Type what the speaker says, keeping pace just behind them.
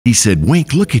He said,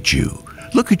 Wink, look at you.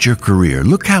 Look at your career.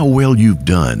 Look how well you've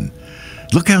done.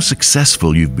 Look how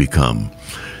successful you've become.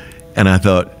 And I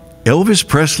thought, Elvis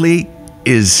Presley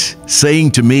is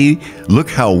saying to me, look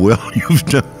how well you've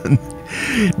done.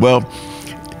 Well,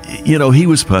 you know, he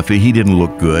was puffy. He didn't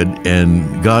look good.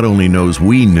 And God only knows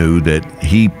we knew that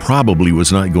he probably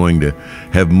was not going to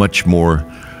have much more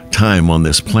time on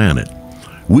this planet.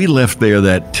 We left there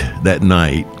that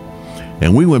night,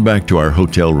 and we went back to our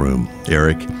hotel room,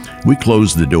 Eric. We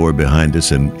closed the door behind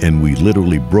us, and we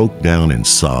literally broke down and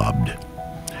sobbed.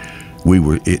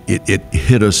 It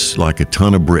hit us like a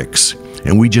ton of bricks.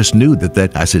 And we just knew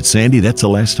that I said, Sandy, that's the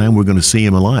last time we're going to see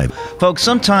him alive. Folks,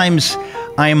 sometimes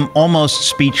I'm almost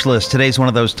speechless. Today's one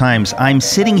of those times. I'm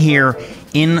sitting here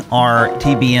in our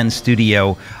TBN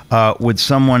studio with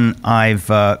someone I've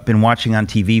been watching on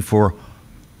TV for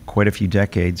quite a few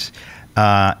decades.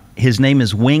 His name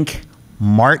is Wink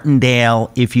Martindale.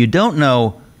 If you don't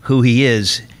know who he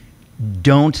is,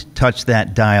 don't touch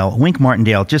that dial. Wink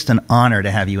Martindale, just an honor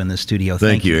to have you in the studio.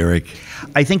 Thank you, Eric.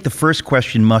 I think the first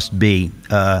question must be,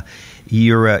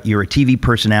 you're a TV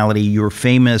personality. You're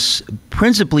famous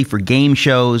principally for game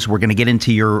shows. We're going to get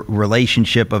into your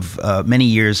relationship of many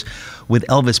years with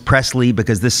Elvis Presley,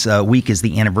 because this week is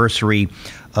the anniversary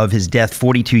of his death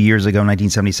 42 years ago,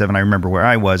 1977. I remember where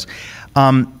I was.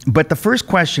 But the first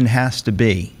question has to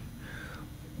be,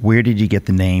 where did you get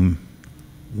the name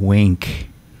Wink?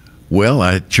 Well,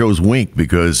 I chose Wink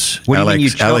because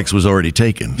Alex was already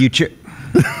taken.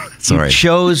 Sorry. You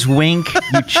chose Wink.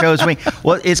 You chose Wink.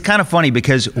 Well, it's kind of funny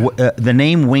because the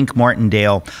name Wink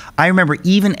Martindale, I remember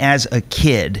even as a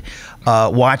kid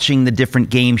watching the different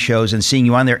game shows and seeing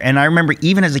you on there. And I remember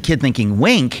even as a kid thinking,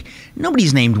 Wink?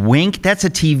 Nobody's named Wink. That's a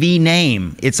TV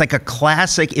name. It's like a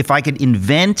classic. If I could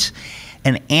invent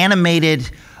an animated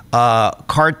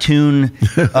cartoon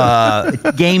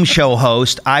game show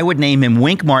host, I would name him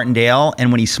Wink Martindale,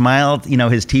 and when he smiled, you know,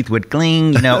 his teeth would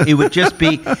gling, you know, it would just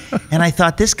be, and I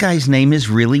thought, this guy's name is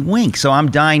really Wink, so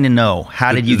I'm dying to know,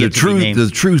 how did you get to be named? The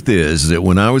truth is that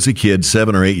when I was a kid,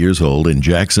 7 or 8 years old, in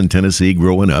Jackson, Tennessee,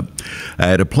 growing up, I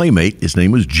had a playmate. His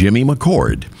name was Jimmy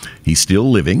McCord. He's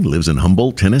still living, lives in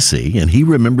Humboldt, Tennessee, and he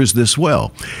remembers this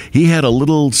well. He had a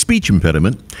little speech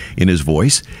impediment in his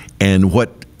voice, and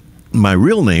my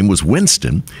real name was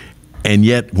Winston, and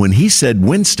yet when he said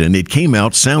Winston, it came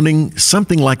out sounding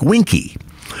something like Winky.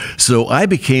 So I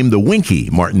became the Winky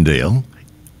Martindale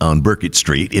on Burkett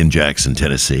Street in Jackson,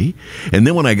 Tennessee. And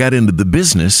then when I got into the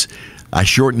business, I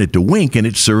shortened it to Wink, and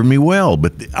it served me well.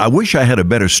 But I wish I had a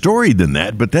better story than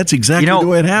that, but that's exactly the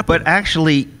way it happened. But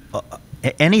actually,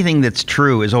 anything that's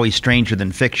true is always stranger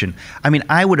than fiction. I mean,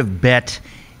 I would have bet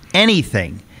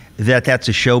anything that's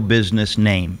a show business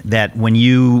name, that when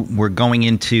you were going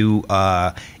into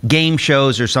game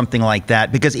shows or something like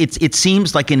that, because it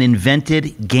seems like an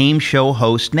invented game show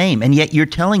host name, and yet you're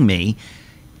telling me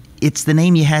it's the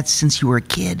name you had since you were a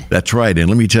kid. That's right, and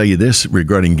let me tell you this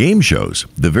regarding game shows.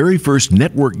 The very first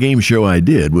network game show I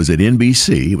did was at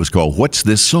NBC. It was called What's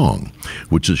This Song,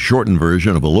 which is a shortened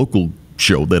version of a local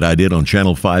show that I did on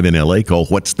Channel 5 in LA called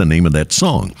What's the Name of That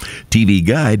Song? TV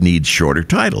Guide needs shorter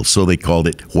titles, so they called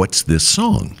it What's This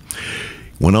Song?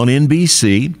 Went on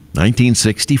NBC,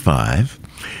 1965,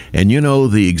 and you know,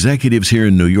 the executives here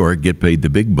in New York get paid the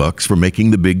big bucks for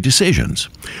making the big decisions.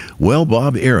 Well,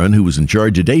 Bob Aaron, who was in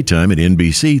charge of daytime at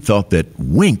NBC, thought that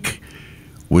Wink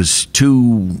was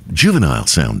too juvenile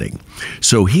sounding.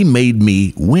 So he made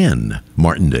me Win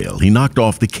Martindale. He knocked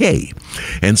off the K.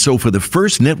 And so for the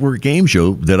first network game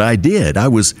show that I did, I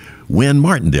was Win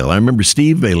Martindale. I remember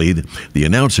Steve Bailey, the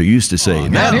announcer, used to say,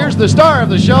 and here's the star of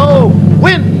the show,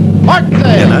 Win Martindale.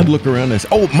 And I'd look around and say,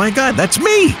 oh my God, that's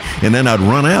me. And then I'd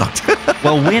run out.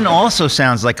 Well, Win also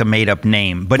sounds like a made-up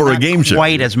name, but for not a game show.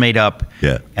 Quite as made up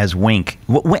as Wink.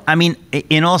 I mean,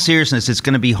 in all seriousness, it's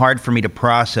going to be hard for me to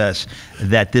process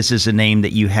that this is a name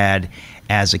that you had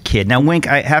as a kid. Now, Wink,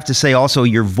 I have to say also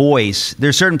your voice,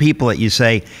 there's certain people that you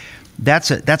say, that's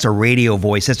a radio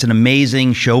voice. That's an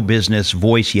amazing show business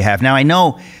voice you have. Now, I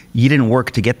know you didn't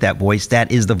work to get that voice.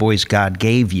 That is the voice God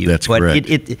gave you. That's correct.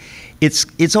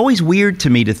 It's always weird to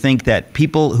me to think that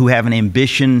people who have an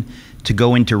ambition to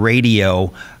go into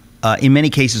radio, in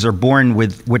many cases, are born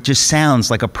with what just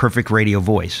sounds like a perfect radio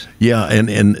voice. Yeah,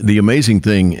 and the amazing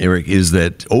thing, Eric, is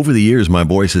that over the years, my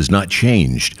voice has not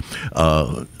changed.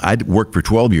 I worked for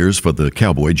 12 years for the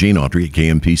cowboy Gene Autry at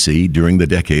KMPC during the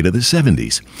decade of the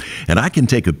 70s. And I can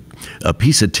take a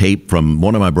piece of tape from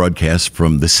one of my broadcasts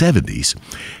from the 70s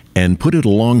and put it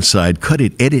alongside, cut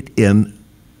it, edit in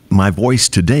my voice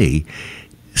today,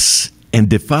 and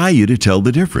defy you to tell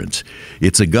the difference.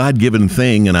 It's a God-given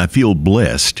thing, and I feel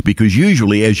blessed because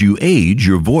usually as you age,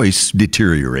 your voice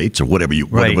deteriorates or whatever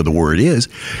the word is,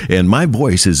 and my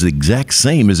voice is the exact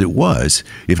same as it was,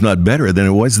 if not better than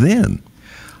it was then.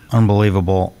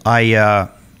 Unbelievable.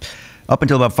 Up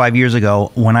until about 5 years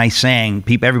ago, when I sang,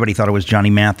 everybody thought it was Johnny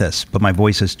Mathis, but my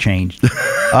voice has changed.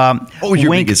 What was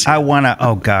your biggest hit? I want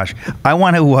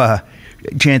to.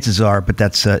 Chances are, but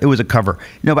that's it was a cover.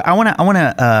 No, but I want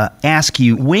to ask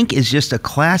you. Wink is just a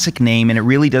classic name, and it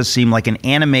really does seem like an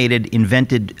animated,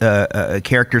 invented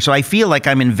character. So I feel like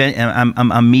I'm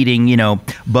meeting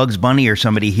Bugs Bunny or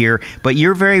somebody here. But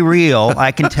you're very real.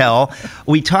 I can tell.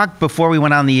 We talked before we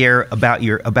went on the air about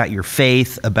your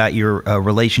faith, about your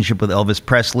relationship with Elvis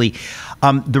Presley.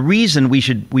 The reason we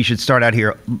should start out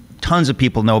here. Tons of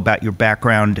people know about your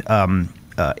background.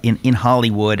 In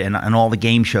Hollywood and all the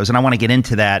game shows, and I want to get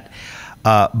into that.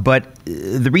 But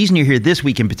the reason you're here this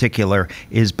week in particular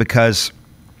is because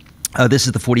this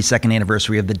is the 42nd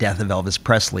anniversary of the death of Elvis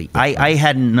Presley. I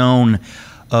hadn't known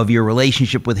of your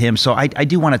relationship with him, so I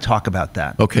do want to talk about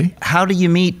that. Okay. How do you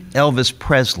meet Elvis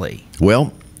Presley?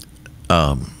 Well,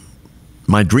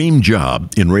 my dream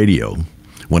job in radio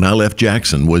when I left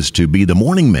Jackson was to be the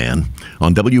morning man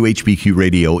on WHBQ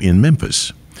radio in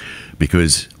Memphis,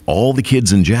 because all the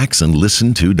kids in Jackson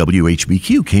listened to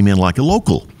WHBQ, came in like a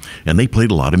local, and they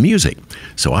played a lot of music.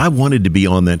 So I wanted to be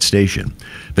on that station.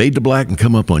 Fade to black and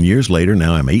come up on years later.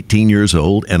 Now I'm 18 years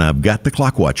old, and I've got the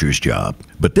clock watcher's job.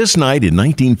 But this night in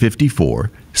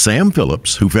 1954, Sam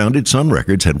Phillips, who founded Sun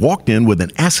Records, had walked in with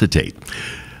an acetate,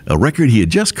 a record he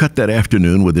had just cut that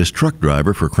afternoon with his truck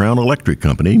driver for Crown Electric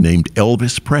Company named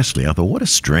Elvis Presley. I thought, what a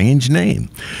strange name.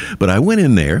 But I went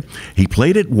in there. He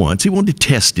played it once. He wanted to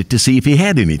test it to see if he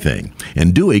had anything.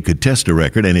 And Dewey could test a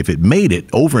record, and if it made it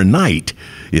overnight,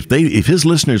 if his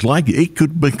listeners liked it, it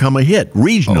could become a hit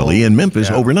regionally in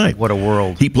Memphis overnight. What a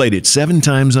world. He played it 7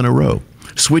 times in a row.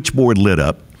 Switchboard lit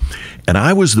up. And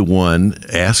I was the one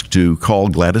asked to call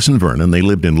Gladys and Vernon. They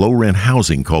lived in low-rent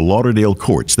housing called Lauderdale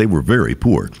Courts. They were very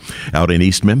poor out in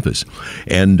East Memphis.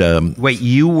 And wait,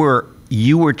 you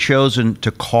were chosen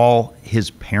to call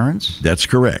his parents? That's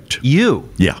correct. You?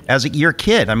 Yeah. You're a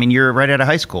kid. I mean, you're right out of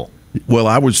high school. Well,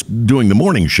 I was doing the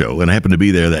morning show and happened to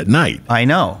be there that night. I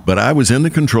know. But I was in the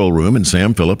control room, and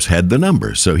Sam Phillips had the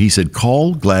number. So he said,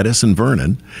 call Gladys and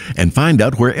Vernon and find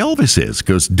out where Elvis is,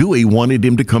 because Dewey wanted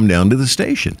him to come down to the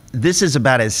station. This is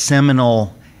about as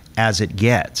seminal as it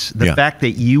gets. The fact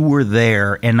that you were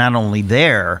there, and not only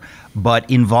there, but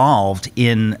involved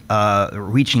in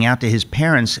reaching out to his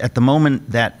parents at the moment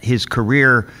that his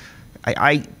career,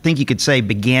 I think you could say,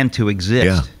 began to exist.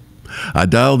 Yeah. I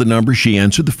dialed the number. She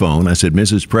answered the phone. I said,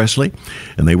 Mrs. Presley,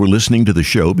 and they were listening to the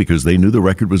show because they knew the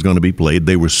record was going to be played.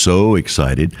 They were so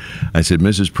excited. I said,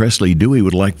 Mrs. Presley, Dewey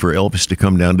would like for Elvis to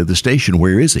come down to the station.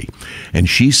 Where is he? And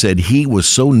she said he was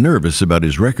so nervous about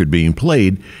his record being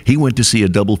played, he went to see a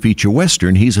double feature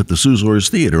Western. He's at the Suzlor's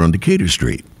Theater on Decatur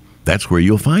Street. That's where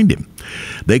you'll find him.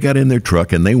 They got in their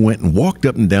truck and they went and walked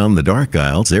up and down the dark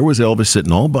aisles. There was Elvis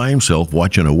sitting all by himself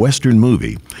watching a Western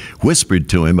movie, whispered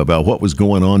to him about what was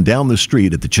going on down the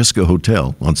street at the Chisca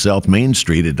Hotel on South Main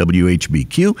Street at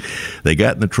WHBQ. They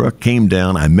got in the truck, came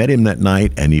down. I met him that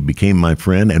night, and he became my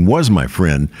friend and was my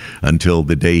friend until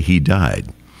the day he died.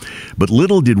 But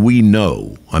little did we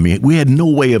know. I mean, we had no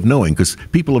way of knowing, because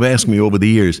people have asked me over the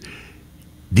years,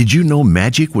 did you know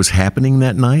magic was happening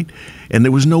that night? And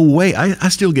there was no way. I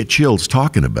still get chills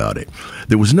talking about it.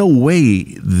 There was no way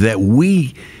that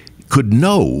we could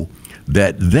know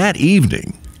that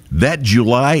evening, that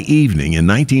July evening in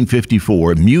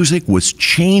 1954, music was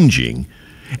changing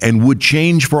and would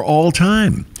change for all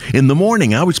time. In the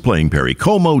morning, I was playing Perry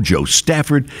Como, Joe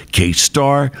Stafford,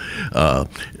 K-Star,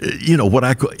 what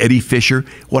I call Eddie Fisher,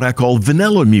 what I call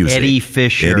vanilla music. Eddie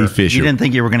Fisher. Eddie Fisher. You didn't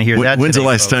think you were going to hear that When's today, the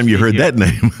last time you heard that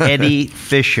name? Eddie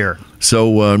Fisher.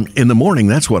 So in the morning,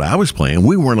 that's what I was playing.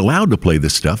 We weren't allowed to play the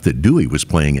stuff that Dewey was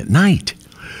playing at night.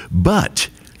 But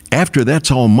after That's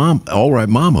All Right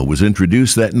Mama was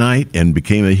introduced that night and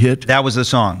became a hit. That was the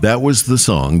song. That was the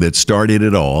song that started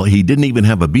it all. He didn't even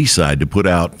have a B-side to put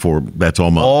out for That's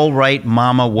All Mama. All Right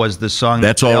Mama was the song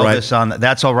That's that all Elvis right. on.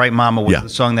 That's All Right Mama was the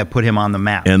song that put him on the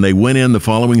map. And they went in the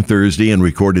following Thursday and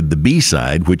recorded the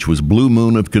B-side, which was Blue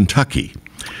Moon of Kentucky.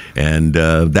 And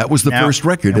that was the first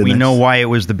record. And we know why it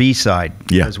was the B-side,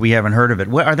 Yeah. because we haven't heard of it.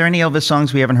 Are there any Elvis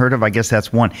songs we haven't heard of? I guess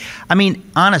that's one. I mean,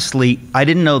 honestly, I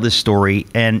didn't know this story.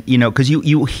 And, because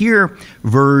you hear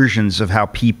versions of how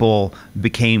people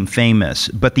became famous.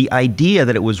 But the idea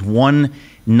that it was one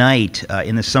night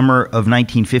in the summer of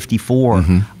 1954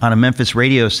 on a Memphis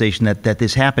radio station that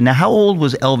this happened. Now, how old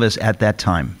was Elvis at that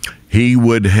time? He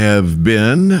would have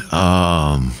been,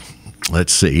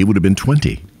 let's see, he would have been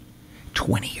 20.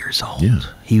 20 years old. Yeah.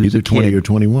 He was either 20 or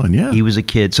 21, yeah. He was a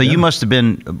kid. So you must have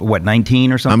been, what,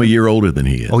 19 or something? I'm a year older than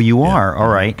he is. Oh, you are? All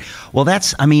right. Well,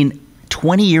 that's,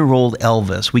 20-year-old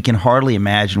Elvis. We can hardly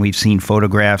imagine. We've seen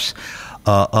photographs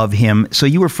of him. So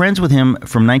you were friends with him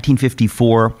from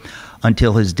 1954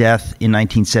 until his death in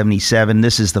 1977.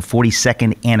 This is the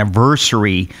 42nd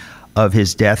anniversary of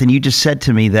his death. And you just said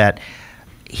to me that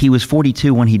he was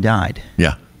 42 when he died.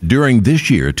 Yeah. During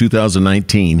this year,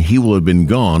 2019, he will have been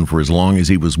gone for as long as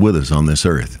he was with us on this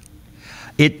earth.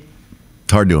 It's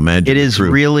hard to imagine. It is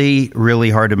really,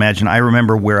 really hard to imagine. I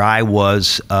remember where I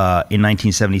was in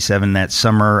 1977 that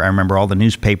summer. I remember all the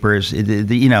newspapers.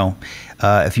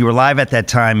 If you were alive at that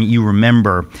time, you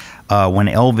remember when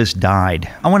Elvis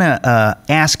died. I want to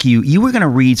ask you, you were going to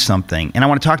read something, and I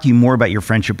want to talk to you more about your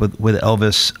friendship with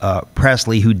Elvis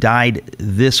Presley, who died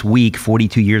this week,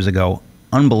 42 years ago.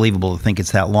 Unbelievable to think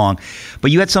it's that long.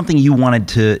 But you had something you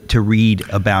wanted to read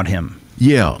about him.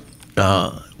 Yeah.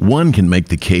 One can make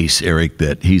the case, Eric,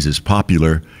 that he's as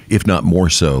popular, if not more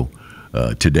so,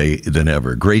 today than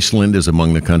ever. Graceland is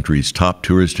among the country's top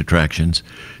tourist attractions,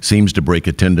 seems to break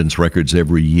attendance records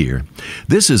every year.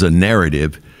 This is a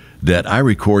narrative that I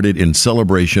recorded in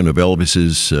celebration of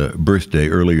Elvis's birthday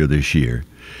earlier this year,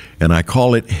 and I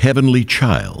call it Heavenly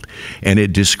Child, and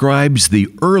it describes the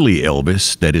early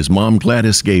Elvis that his mom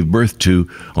Gladys gave birth to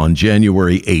on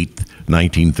January 8th,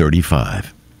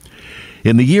 1935.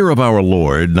 In the year of our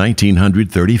Lord,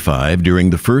 1935,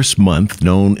 during the first month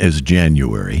known as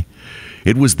January,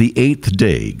 it was the 8th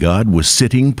day. God was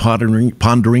sitting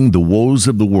pondering the woes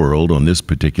of the world on this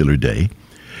particular day,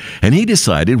 and he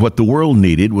decided what the world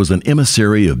needed was an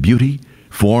emissary of beauty,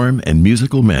 form, and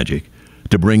musical magic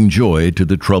to bring joy to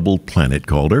the troubled planet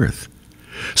called Earth.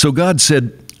 So God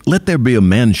said, "Let there be a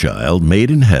man-child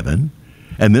made in heaven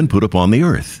and then put upon the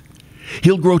earth.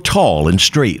 He'll grow tall and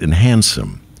straight and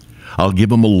handsome. I'll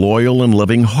give him a loyal and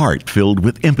loving heart filled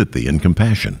with empathy and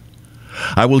compassion.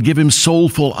 I will give him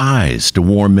soulful eyes to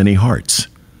warm many hearts.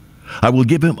 I will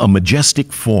give him a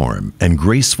majestic form and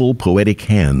graceful poetic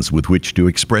hands with which to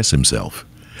express himself.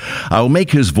 I will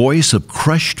make his voice of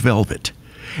crushed velvet,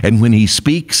 and when he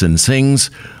speaks and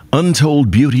sings, untold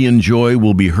beauty and joy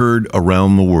will be heard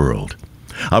around the world.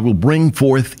 I will bring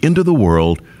forth into the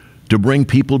world to bring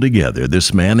people together,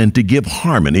 this man, and to give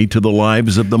harmony to the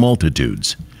lives of the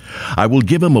multitudes. I will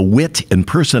give him a wit and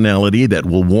personality that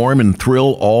will warm and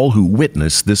thrill all who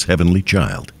witness this heavenly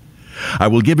child. I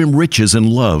will give him riches and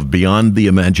love beyond the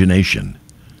imagination.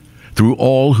 Through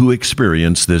all who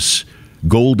experience this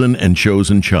golden and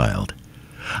chosen child,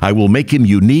 I will make him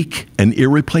unique and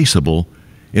irreplaceable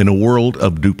in a world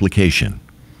of duplication.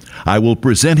 I will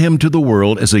present him to the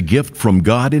world as a gift from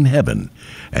God in heaven,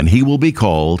 and he will be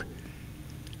called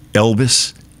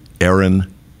Elvis Aaron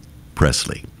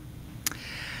Presley."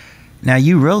 Now,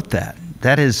 you wrote that.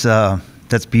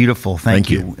 That's beautiful. Thank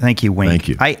you. Thank you, Wink.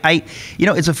 Thank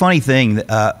you. It's a funny thing.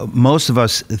 Most of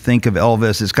us think of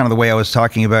Elvis as kind of the way I was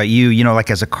talking about you,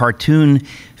 like as a cartoon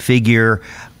figure.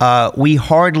 We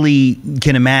hardly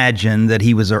can imagine that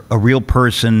he was a real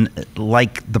person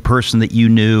like the person that you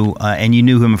knew, and you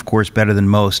knew him, of course, better than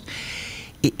most.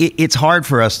 It's hard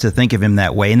for us to think of him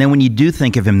that way. And then when you do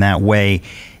think of him that way,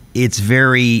 it's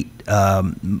very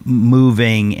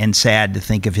moving and sad to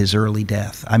think of his early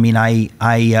death.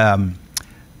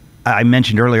 I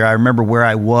mentioned earlier, I remember where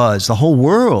I was. The whole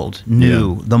world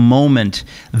knew the moment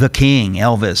the king,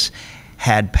 Elvis,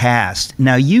 had passed.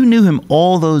 Now, you knew him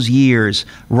all those years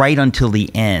right until the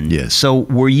end. Yes. So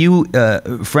were you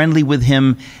friendly with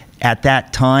him at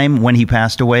that time when he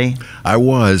passed away? I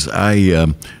was.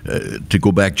 To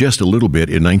go back just a little bit,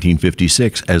 in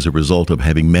 1956, as a result of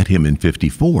having met him in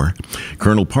 54,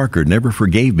 Colonel Parker never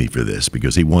forgave me for this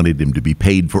because he wanted him to be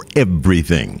paid for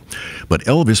everything. But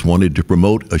Elvis wanted to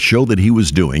promote a show that he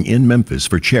was doing in Memphis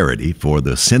for charity for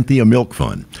the Cynthia Milk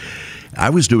Fund. I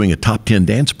was doing a top 10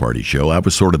 dance party show. I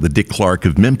was sort of the Dick Clark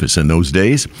of Memphis in those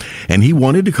days, and he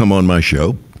wanted to come on my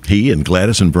show. He and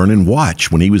Gladys and Vernon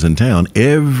watch when he was in town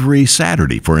every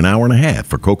Saturday for an hour and a half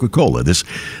for Coca-Cola.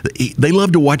 They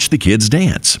love to watch the kids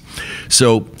dance.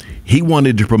 So he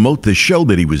wanted to promote the show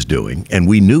that he was doing, and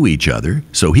we knew each other.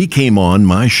 So he came on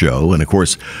my show, and of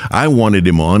course, I wanted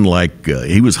him on like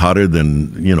he was hotter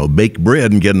than, baked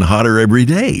bread and getting hotter every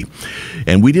day.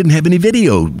 And we didn't have any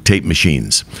videotape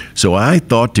machines. So I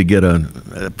thought to get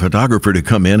a photographer to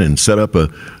come in and set up a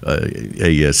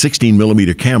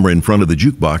 16-millimeter camera in front of the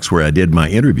jukebox where I did my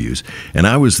interviews. And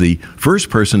I was the first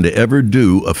person to ever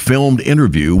do a filmed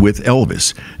interview with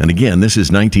Elvis. And again, this is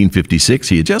 1956.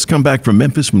 He had just come back from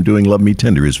Memphis from doing Love Me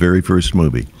Tender, his very first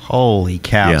movie. Holy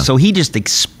cow. Yeah. So he just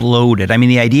exploded. I mean,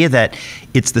 the idea that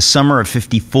it's the summer of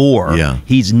 54,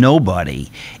 he's nobody.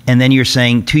 And then you're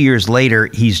saying 2 years later,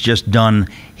 he's just done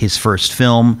his first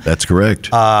film. That's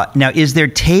correct. Now, is there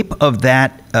tape of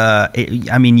that?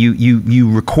 I mean,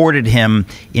 you recorded him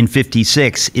in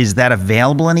 56. Is that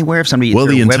available anywhere? If somebody,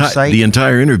 website? The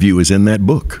entire interview is in that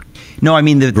book. No, I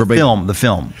mean the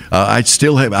film. I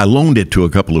still have. I loaned it to a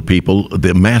couple of people.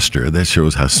 The master. That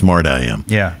shows how smart I am.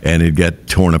 Yeah. And it got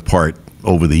torn apart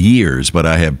over the years, but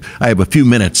I have a few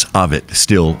minutes of it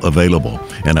still available,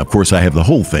 and of course I have the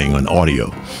whole thing on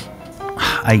audio.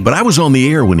 But I was on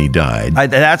the air when he died.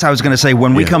 That's what I was going to say.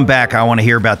 When we come back, I want to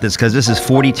hear about this because this is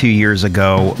 42 years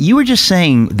ago. You were just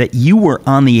saying that you were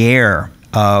on the air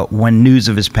when news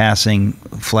of his passing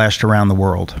flashed around the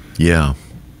world. Yeah,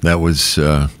 that was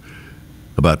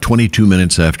about 22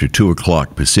 minutes after 2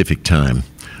 o'clock Pacific time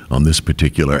on this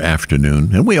particular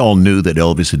afternoon. And we all knew that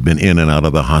Elvis had been in and out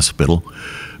of the hospital.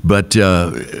 But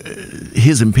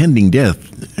his impending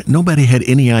death, nobody had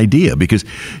any idea because,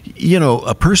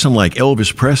 a person like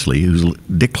Elvis Presley,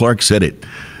 Dick Clark said it,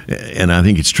 and I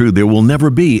think it's true, there will never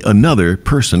be another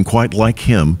person quite like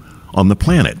him on the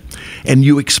planet. And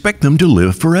you expect them to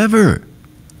live forever.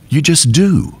 You just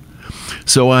do.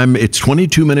 So it's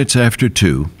 22 minutes after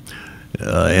 2.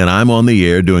 And I'm on the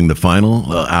air doing the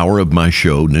final hour of my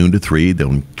show, noon to 3,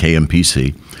 on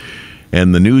KMPC.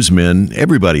 And the newsmen,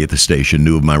 everybody at the station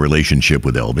knew of my relationship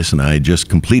with Elvis, and I had just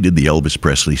completed the Elvis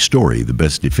Presley story, the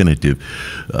best definitive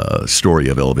story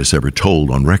of Elvis ever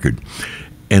told on record.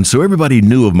 And so everybody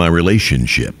knew of my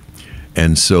relationship.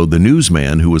 And so the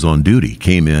newsman who was on duty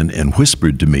came in and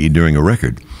whispered to me during a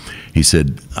record. He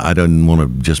said, I didn't want to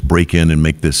just break in and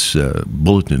make this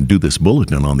do this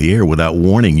bulletin on the air without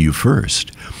warning you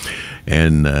first.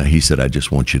 And he said, I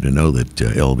just want you to know that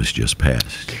Elvis just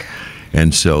passed.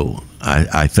 And so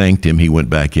I thanked him. He went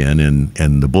back in,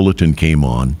 and the bulletin came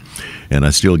on, and I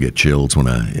still get chills when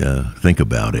I think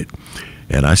about it.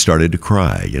 And I started to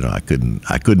cry.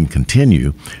 I couldn't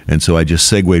continue, and so I just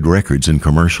segued records and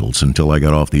commercials until I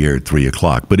got off the air at 3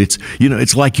 o'clock. But it's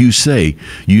like you say,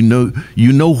 you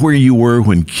know where you were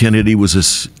when Kennedy was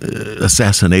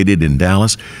assassinated in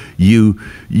Dallas. You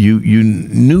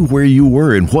knew where you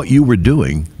were and what you were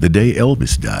doing the day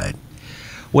Elvis died.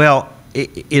 Well,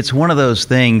 it's one of those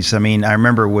things. I mean, I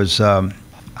remember it was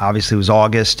obviously it was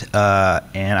August,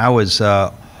 and I was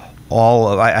I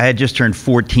had just turned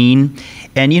 14,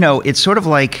 and it's sort of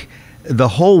like the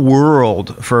whole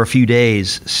world for a few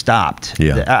days stopped.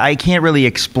 Yeah. I can't really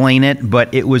explain it,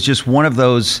 but it was just one of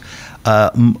those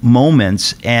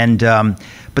moments. And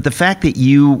but the fact that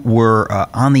you were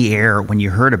on the air when you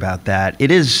heard about that,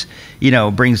 it is,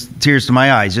 brings tears to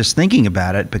my eyes just thinking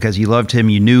about it, because you loved him,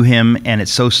 you knew him, and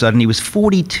it's so sudden. He was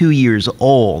 42 years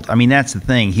old. I mean, that's the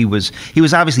thing. He was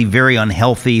obviously very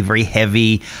unhealthy, very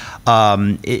heavy. Now,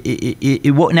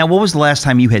 what was the last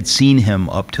time you had seen him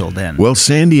up till then? Well,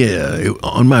 Sandy,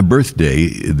 on my birthday,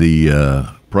 the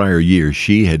prior year,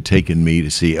 she had taken me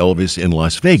to see Elvis in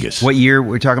Las Vegas. What year were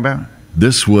we talking about?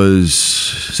 This was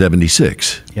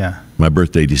 76. Yeah. My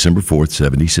birthday, December 4th,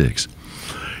 76.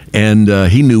 And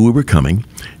he knew we were coming.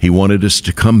 He wanted us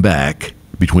to come back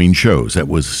between shows.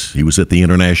 He was at the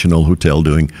International Hotel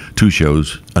doing 2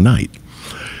 shows a night.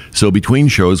 So between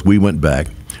shows, we went back,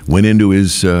 went into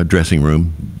his dressing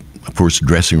room. Of course,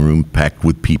 dressing room packed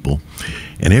with people.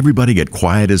 And everybody got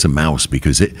quiet as a mouse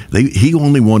because he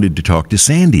only wanted to talk to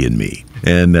Sandy and me.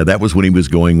 And that was when he was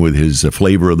going with his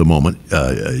flavor of the moment,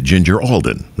 Ginger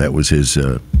Alden. That was his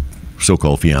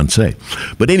so-called fiancée.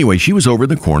 But anyway, she was over in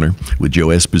the corner with Joe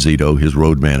Esposito, his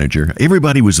road manager.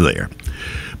 Everybody was there.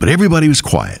 But everybody was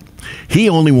quiet. He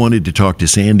only wanted to talk to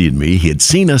Sandy and me. He had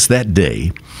seen us that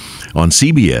day on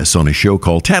CBS on a show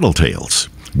called Tattletales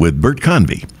with Bert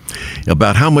Convy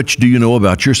about how much do you know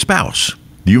about your spouse.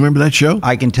 Do you remember that show?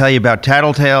 I can tell you about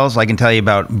Tattletales. I can tell you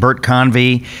about Bert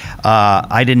Convey.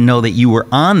 I didn't know that you were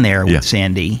on there with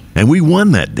Sandy. And we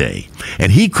won that day.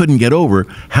 And he couldn't get over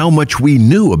how much we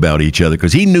knew about each other,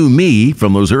 because he knew me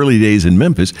from those early days in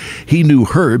Memphis. He knew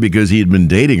her because he had been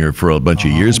dating her for a bunch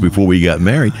of years before we got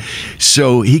married.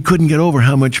 So he couldn't get over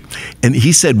how much. And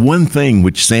he said one thing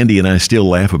which Sandy and I still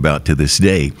laugh about to this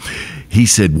day. He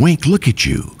said, Wink, look at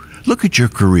you. Look at your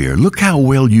career. Look how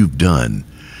well you've done.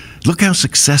 Look how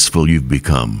successful you've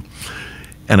become.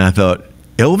 And I thought,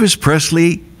 Elvis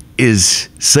Presley is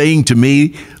saying to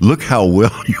me, look how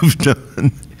well you've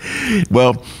done.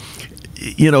 Well,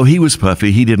 you know, he was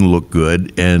puffy. He didn't look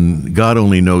good. And God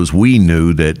only knows we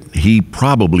knew that he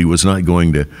probably was not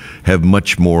going to have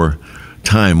much more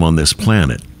time on this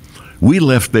planet. We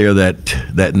left there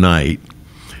that night,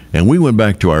 and we went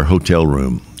back to our hotel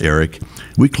room, Eric.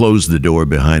 We closed the door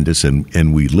behind us,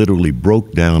 and we literally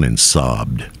broke down and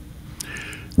sobbed.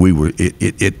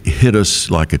 It hit us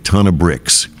like a ton of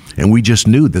bricks. And we just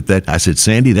knew that I said,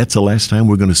 Sandy, that's the last time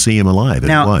we're going to see him alive.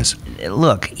 And it was.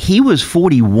 Look, he was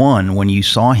 41 when you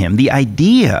saw him. The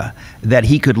idea that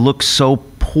he could look so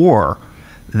poor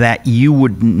that you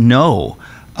would know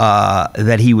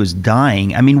that he was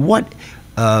dying. I mean, what?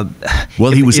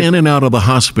 Well, he was in and out of the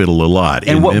hospital a lot.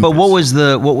 And but what was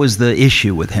the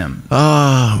issue with him?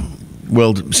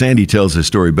 Well, Sandy tells the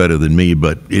story better than me,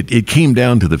 but it came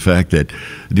down to the fact that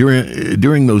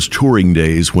during those touring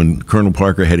days when Colonel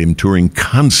Parker had him touring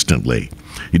constantly,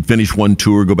 he'd finish one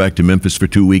tour, go back to Memphis for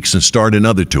 2 weeks, and start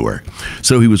another tour.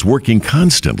 So he was working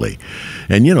constantly.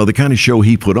 And, you know, the kind of show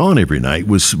he put on every night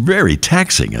was very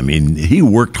taxing. I mean, he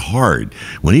worked hard.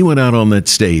 When he went out on that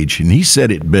stage, and he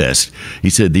said it best, he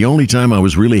said, the only time I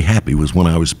was really happy was when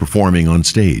I was performing on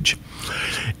stage.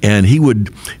 And he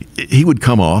would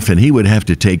come off, and he would have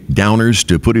to take downers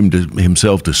to put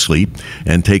himself to sleep,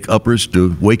 and take uppers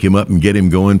to wake him up and get him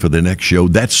going for the next show.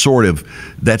 That sort of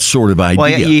idea. Well,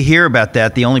 you hear about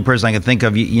that. The only person I can think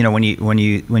of, you know, when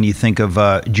you think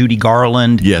of Judy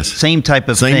Garland, yes, same type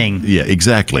of thing. Yeah,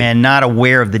 exactly. And not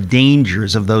aware of the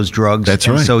dangers of those drugs. That's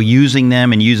right. So using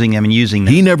them and using them and using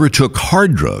them. He never took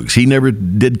hard drugs. He never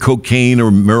did cocaine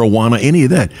or marijuana, any of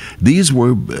that. These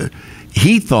were.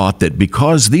 He thought that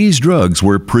because these drugs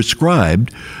were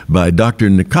prescribed by Dr.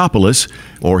 Nicopolis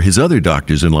or his other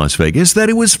doctors in Las Vegas, that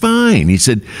it was fine. He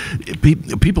said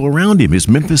people around him, his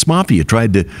Memphis Mafia,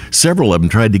 several of them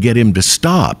tried to get him to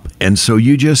stop. And so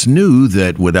you just knew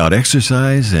that without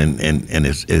exercise and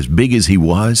as big as he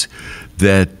was,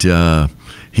 that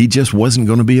he just wasn't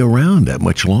going to be around that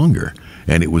much longer.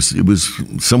 And it was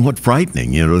somewhat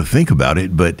frightening, you know, to think about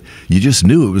it, but you just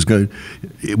knew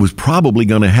it was probably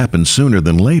going to happen sooner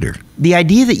than later. The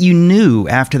idea that you knew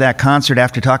after that concert,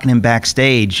 after talking to him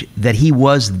backstage, that he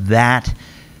was that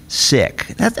sick,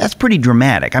 that's pretty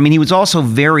dramatic. I mean, he was also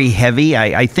very heavy.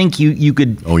 I think you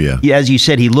could. Oh yeah. As you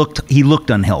said, he looked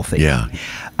unhealthy. Yeah.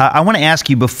 I want to ask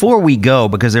you before we go,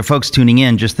 because there are folks tuning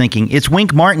in just thinking, it's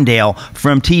Wink Martindale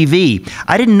from TV.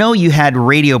 I didn't know you had a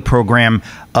radio program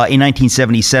in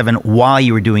 1977 while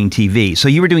you were doing TV. So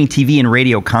you were doing TV and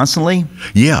radio constantly?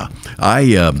 Yeah.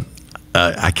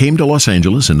 I came to Los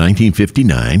Angeles in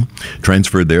 1959,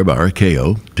 transferred there by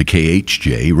RKO to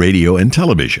KHJ, radio and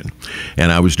television.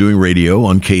 And I was doing radio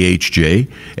on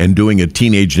KHJ and doing a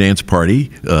teenage dance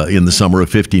party in the summer of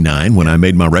 59 when I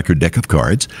made my record Deck of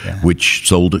Cards, which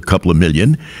sold a couple of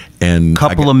million. And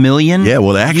couple of million? Yeah,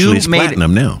 well, actually it's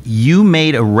platinum now. You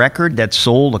made a record that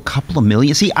sold a couple of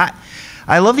million? See,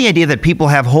 I love the idea that people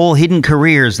have whole hidden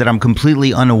careers that I'm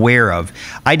completely unaware of.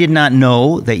 I did not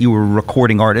know that you were a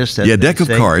recording artist. Yeah, Deck of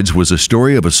Cards was a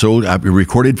story of I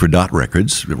recorded for Dot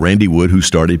Records, Randy Wood, who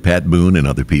started Pat Boone and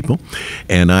other people.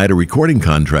 And I had a recording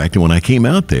contract. And when I came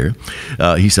out there,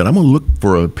 he said, I'm going to look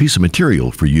for a piece of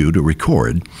material for you to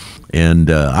record. And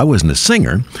I wasn't a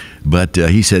singer, but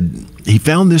he said he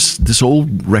found this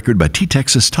old record by T.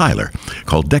 Texas Tyler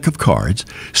called Deck of Cards,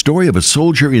 story of a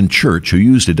soldier in church who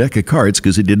used a deck of cards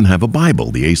because it didn't have a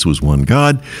Bible. The ace was one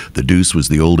God, the deuce was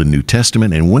the Old and New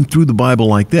Testament, and went through the Bible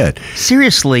like that.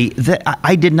 Seriously,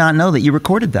 I did not know that you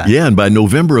recorded that. Yeah, and by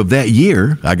November of that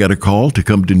year, I got a call to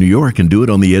come to New York and do it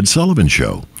on the Ed Sullivan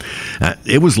Show.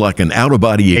 It was like an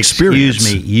out-of-body experience.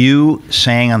 Excuse me, you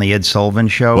sang on the Ed Sullivan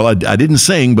Show? Well, I didn't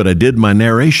sing, but I did my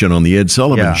narration on the Ed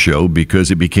Sullivan Show because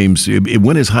it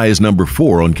went as high as number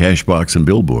 4 on Cashbox and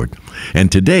Billboard.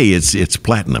 And today it's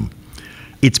platinum.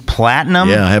 It's platinum?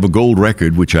 Yeah, I have a gold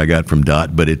record, which I got from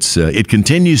Dot, but it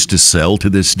continues to sell to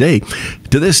this day.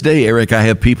 To this day, Eric, I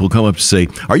have people come up to say,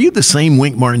 are you the same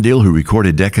Wink Martindale who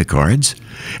recorded Deck of Cards?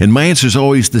 And my answer is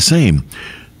always the same.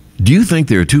 Do you think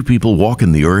there are two people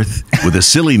walking the earth with a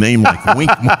silly name like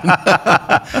Wink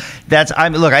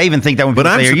Martin? Look, I even think that when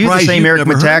people say, are you the same Eric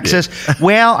Metaxas?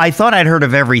 Well, I thought I'd heard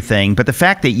of everything, but the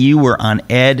fact that you were on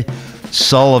Ed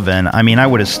Sullivan, I mean, I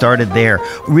would have started there.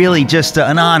 Really, just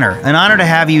an honor to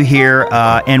have you here,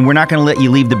 and we're not going to let you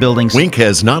leave the building. Wink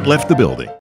has not left the building.